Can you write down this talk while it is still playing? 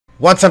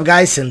What's up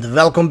guys, and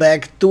welcome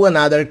back to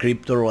another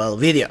Crypto Royale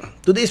video.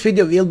 Today's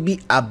video will be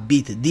a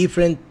bit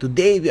different.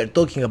 Today we are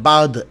talking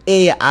about the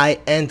AI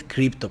and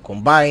crypto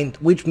combined,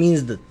 which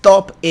means the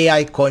top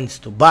AI coins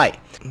to buy.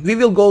 We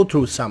will go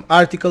through some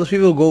articles, we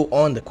will go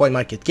on the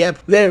CoinMarketCap,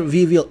 where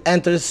we will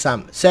enter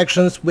some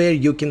sections where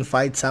you can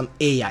find some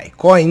AI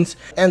coins,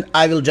 and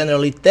I will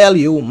generally tell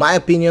you my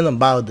opinion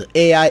about the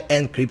AI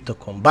and crypto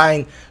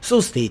combined, so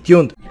stay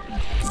tuned.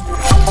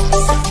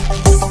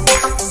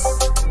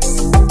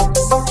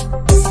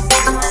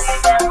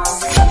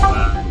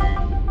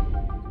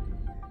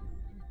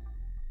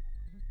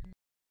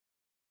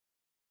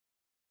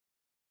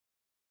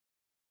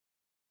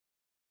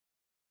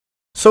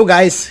 So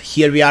guys,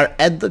 here we are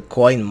at the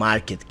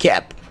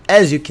CoinMarketCap.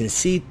 As you can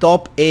see,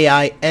 top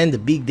AI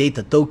and big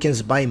data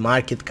tokens by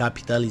market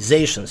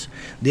capitalizations.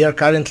 They are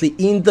currently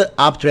in the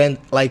uptrend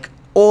like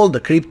all the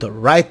crypto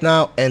right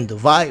now, and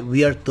why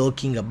we are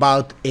talking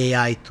about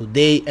AI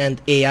today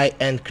and AI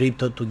and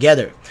crypto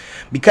together.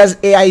 Because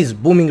AI is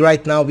booming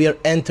right now, we are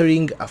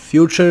entering a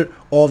future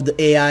of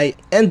the AI,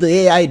 and the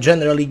AI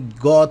generally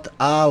got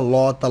a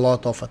lot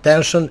of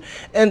attention,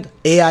 and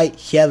AI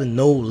have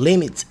no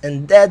limits,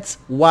 and that's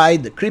why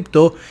the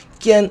crypto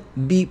can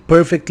be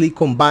perfectly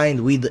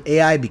combined with the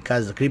AI,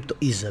 because the crypto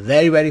is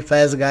very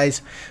fast,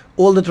 guys.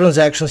 All the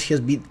transactions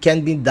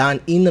can be done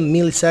in a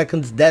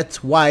milliseconds.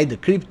 That's why the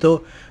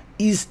crypto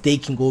is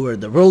taking over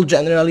the world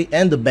generally,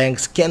 and the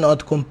banks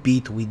cannot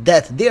compete with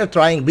that. They are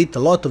trying with a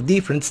lot of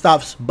different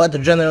stuffs,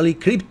 but generally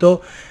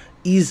crypto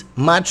is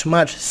much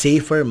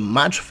safer,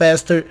 much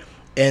faster,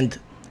 and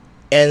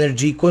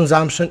energy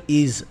consumption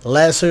is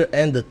lesser,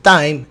 and the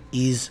time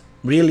is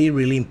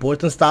really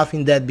important stuff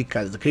in that,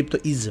 because the crypto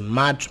is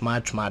much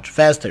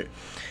faster.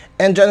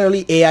 And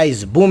generally AI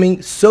is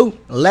booming, so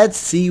let's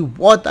see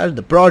what are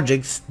the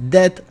projects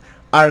that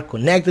are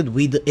connected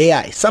with the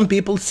AI. Some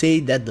people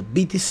say that the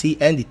BTC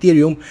and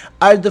Ethereum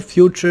are the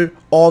future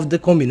of the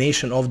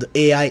combination of the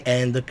AI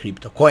and the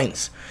crypto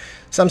coins.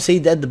 Some say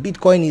that the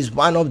Bitcoin is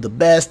one of the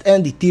best,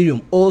 and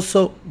Ethereum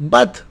also,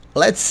 but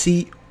let's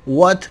see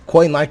what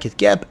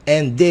CoinMarketCap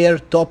and their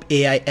top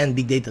AI and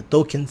big data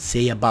tokens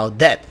say about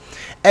that.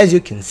 As you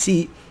can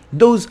see,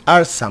 those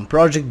are some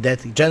projects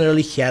that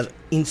generally have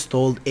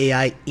installed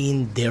AI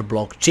in their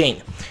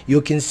blockchain.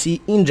 You can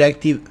see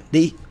Injective,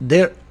 they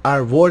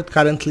are worth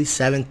currently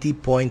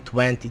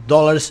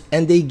 $70.20,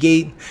 and they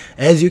gain,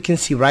 as you can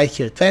see right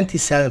here,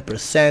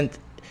 27%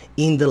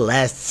 in the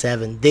last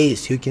 7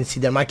 days. You can see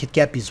their market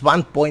cap is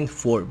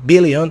 1.4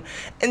 billion,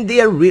 and they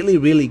are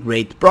really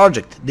great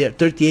project. They are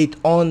 38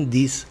 on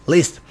this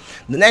list.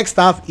 The next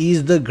stuff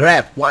is the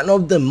Graph, one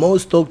of the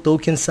most talked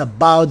tokens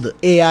about the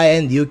AI,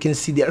 and you can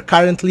see they are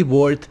currently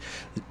worth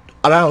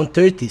around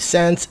 30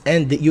 cents,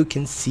 and you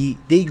can see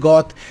they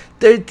got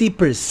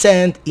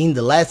 30% in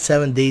the last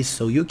 7 days.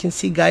 So you can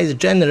see, guys,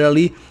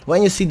 generally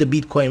when you see the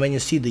Bitcoin, when you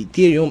see the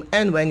Ethereum,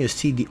 and when you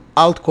see the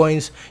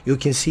altcoins, you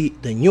can see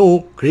the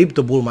new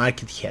crypto bull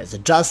market has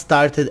just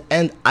started,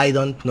 and I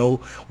don't know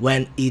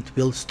when it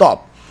will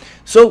stop.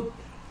 So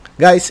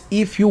guys,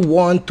 if you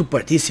want to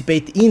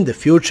participate in the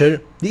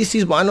future, this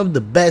is one of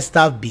the best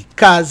stuff,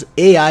 because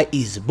AI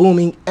is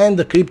booming and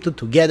the crypto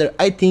together.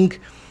 I think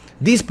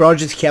these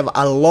projects have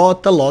a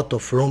lot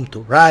of room to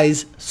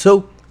rise.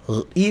 So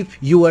if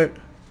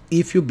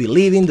you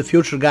believe in the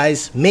future,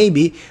 guys,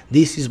 maybe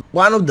this is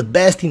one of the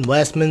best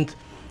investment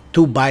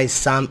to buy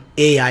some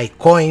AI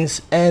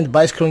coins. And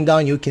by scrolling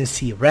down, you can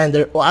see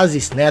Render,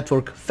 Oasis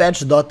Network,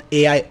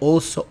 Fetch.ai,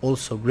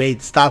 also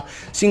great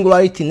stuff.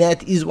 Singularity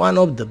Net is one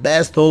of the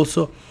best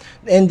also,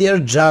 and they're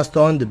just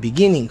on the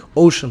beginning.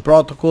 Ocean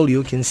Protocol,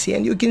 you can see,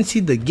 and you can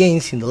see the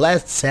gains in the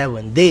last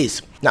 7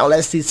 days. Now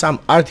let's see some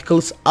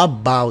articles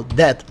about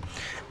that.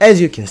 As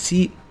you can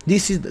see,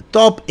 this is the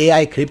top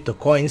AI crypto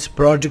coins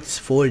projects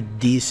for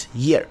this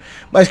year.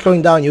 By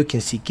scrolling down, you can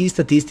see key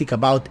statistic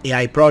about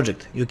AI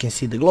project. You can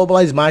see the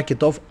globalized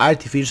market of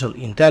artificial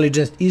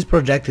intelligence is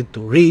projected to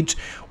reach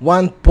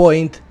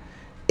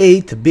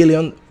 1.8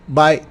 billion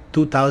by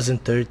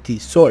 2030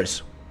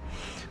 source.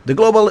 The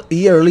global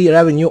yearly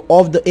revenue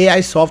of the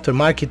AI software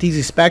market is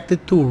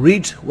expected to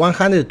reach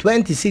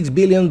 126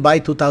 billion by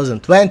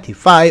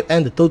 2025,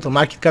 and the total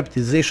market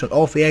capitalization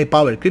of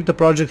AI-powered crypto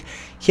projects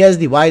has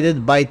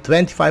divided by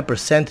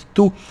 25%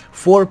 to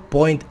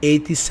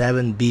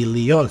 4.87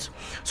 billion.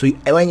 So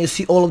when you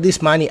see all of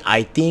this money,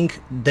 I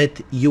think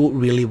that you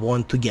really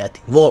want to get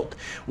involved.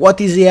 What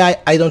is AI?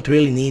 I don't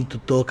really need to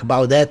talk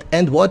about that.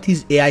 And what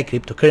is AI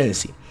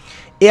cryptocurrency?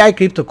 AI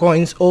crypto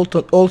coins,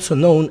 also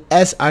known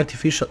as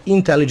artificial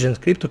intelligence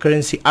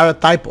cryptocurrency, are a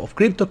type of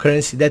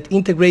cryptocurrency that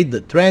integrate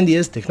the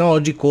trendiest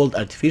technology called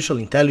artificial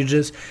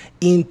intelligence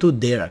into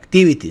their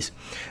activities.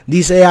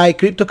 This AI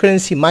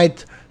cryptocurrency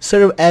might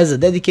serve as a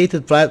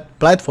dedicated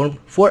platform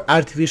for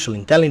artificial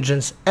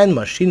intelligence and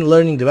machine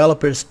learning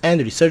developers and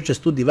researchers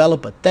to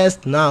develop and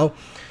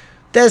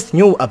test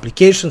new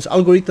applications,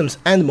 algorithms,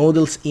 and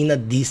models in a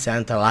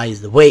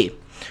decentralized way.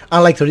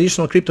 Unlike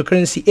traditional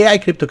cryptocurrency, AI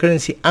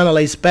cryptocurrency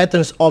analyze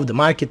patterns of the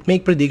market,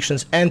 make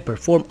predictions, and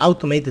perform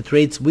automated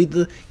trades with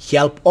the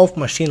help of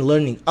machine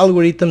learning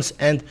algorithms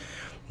and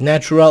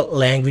natural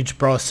language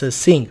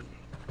processing.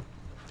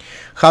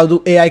 How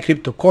do AI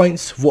crypto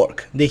coins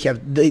work? They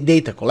have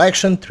data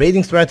collection,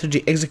 trading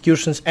strategy,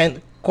 executions,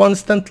 and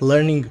constant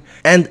learning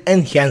and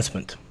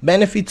enhancement.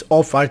 Benefits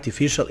of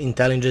artificial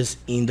intelligence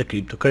in the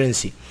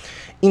cryptocurrency: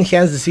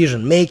 enhanced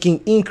decision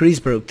making,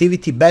 increased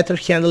productivity, better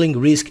handling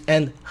risk,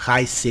 and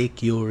high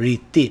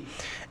security.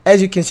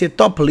 As you can see,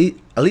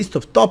 a list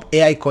of top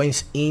AI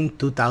coins in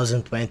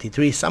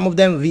 2023. Some of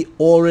them we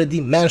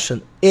already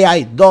mentioned: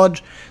 AI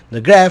Dodge,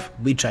 the Graph,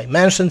 which I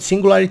mentioned,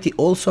 Singularity,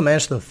 also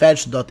mentioned,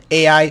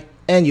 Fetch.ai,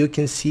 and you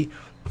can see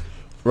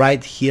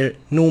right here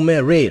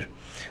Numerare.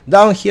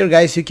 Down here,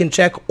 guys, you can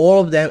check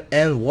all of them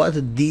and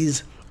what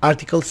these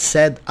articles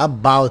said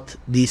about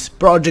this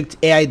project: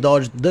 AI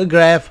Dodge, the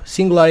Graph,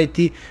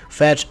 Singularity,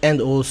 Fetch, and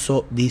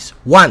also this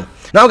one.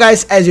 Now,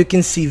 guys, as you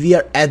can see, we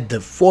are at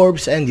the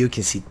Forbes, and you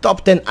can see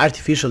top 10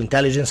 artificial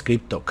intelligence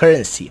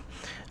cryptocurrency.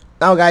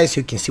 Now, guys,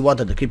 you can see what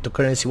are the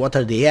cryptocurrency, what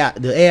are the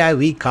AI.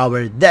 We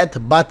covered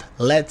that, but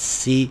let's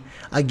see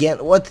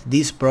again what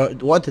this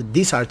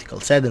article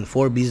said, and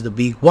Forbes is the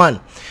big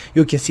one.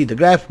 You can see the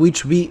Graph,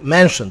 which we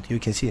mentioned. You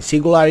can see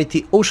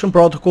Singularity, Ocean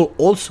Protocol,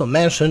 also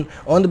mentioned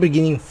on the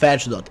beginning,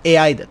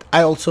 Fetch.ai, that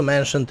I also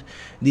mentioned.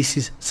 This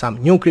is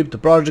some new crypto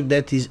project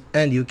that is,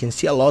 and you can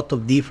see a lot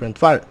of different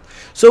files.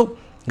 So,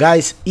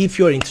 guys, if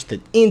you're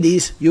interested in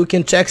this, you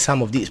can check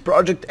some of these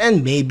projects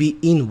and maybe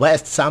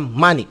invest some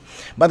money.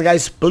 But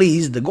guys,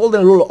 please, the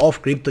golden rule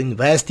of crypto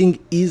investing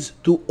is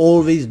to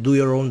always do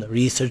your own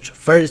research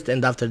first,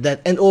 and after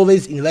that, and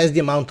always invest the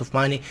amount of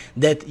money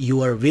that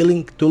you are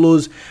willing to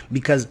lose,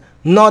 because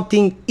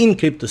nothing in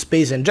crypto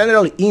space and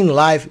generally in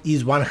life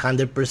is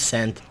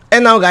 100%.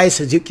 And now, guys,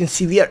 as you can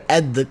see, we are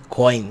at the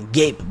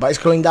CoinGate. By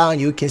scrolling down,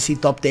 you can see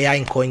top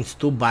AI coins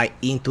to buy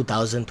in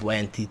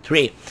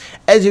 2023.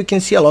 As you can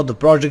see, a lot of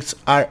projects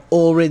are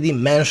already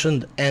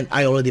mentioned, and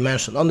I already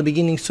mentioned on the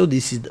beginning, so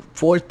this is the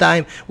fourth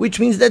time, which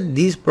means that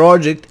this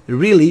project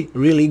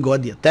really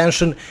got the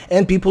attention,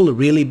 and people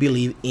really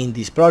believe in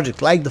this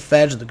project, like the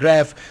Fetch, the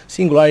Graph,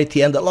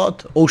 Singularity, and a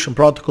lot. Ocean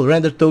Protocol,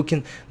 Render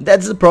Token,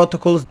 that's the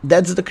protocols,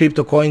 that's the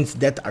crypto coins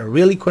that are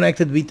really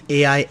connected with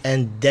AI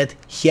and that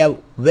have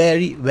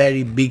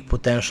very big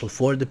potential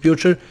for the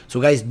future.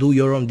 So, guys, do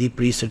your own deep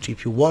research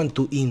if you want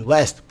to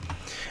invest.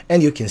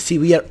 And you can see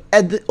we are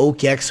at the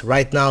OKX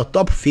right now,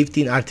 top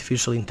 15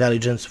 artificial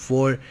intelligence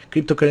for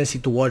cryptocurrency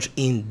to watch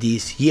in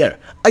this year.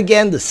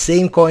 Again, the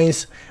same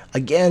coins,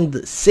 again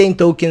the same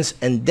tokens,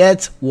 and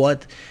that's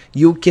what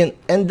you can,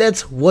 and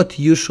that's what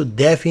you should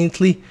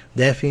definitely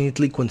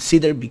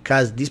consider,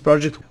 because this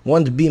project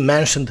won't be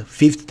mentioned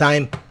fifth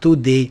time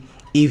today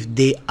if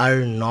they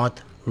are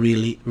not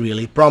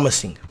really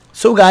promising.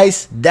 So,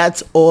 guys,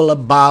 that's all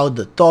about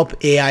the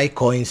top AI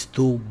coins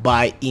to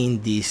buy in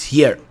this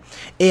year.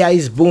 AI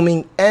is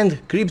booming,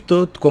 and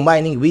crypto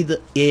combining with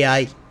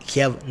AI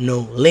have no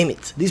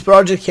limits. These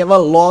projects have a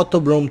lot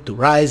of room to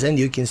rise, and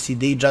you can see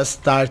they just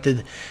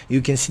started.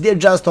 You can see they're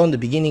just on the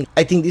beginning.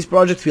 I think this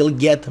project will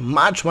get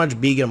much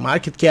bigger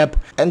market cap,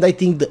 and I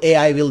think the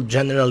AI will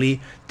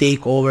generally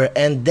take over,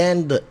 and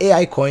then the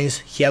AI coins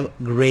have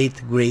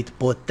great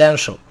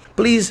potential.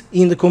 Please,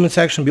 in the comment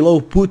section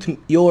below, put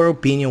your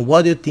opinion.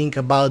 What do you think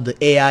about the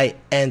AI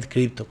and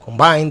crypto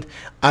combined?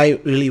 I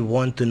really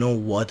want to know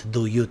what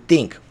do you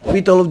think.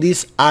 With all of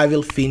this, I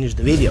will finish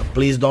the video.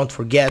 Please don't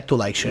forget to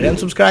like, share, and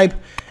subscribe,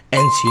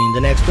 and see you in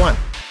the next one.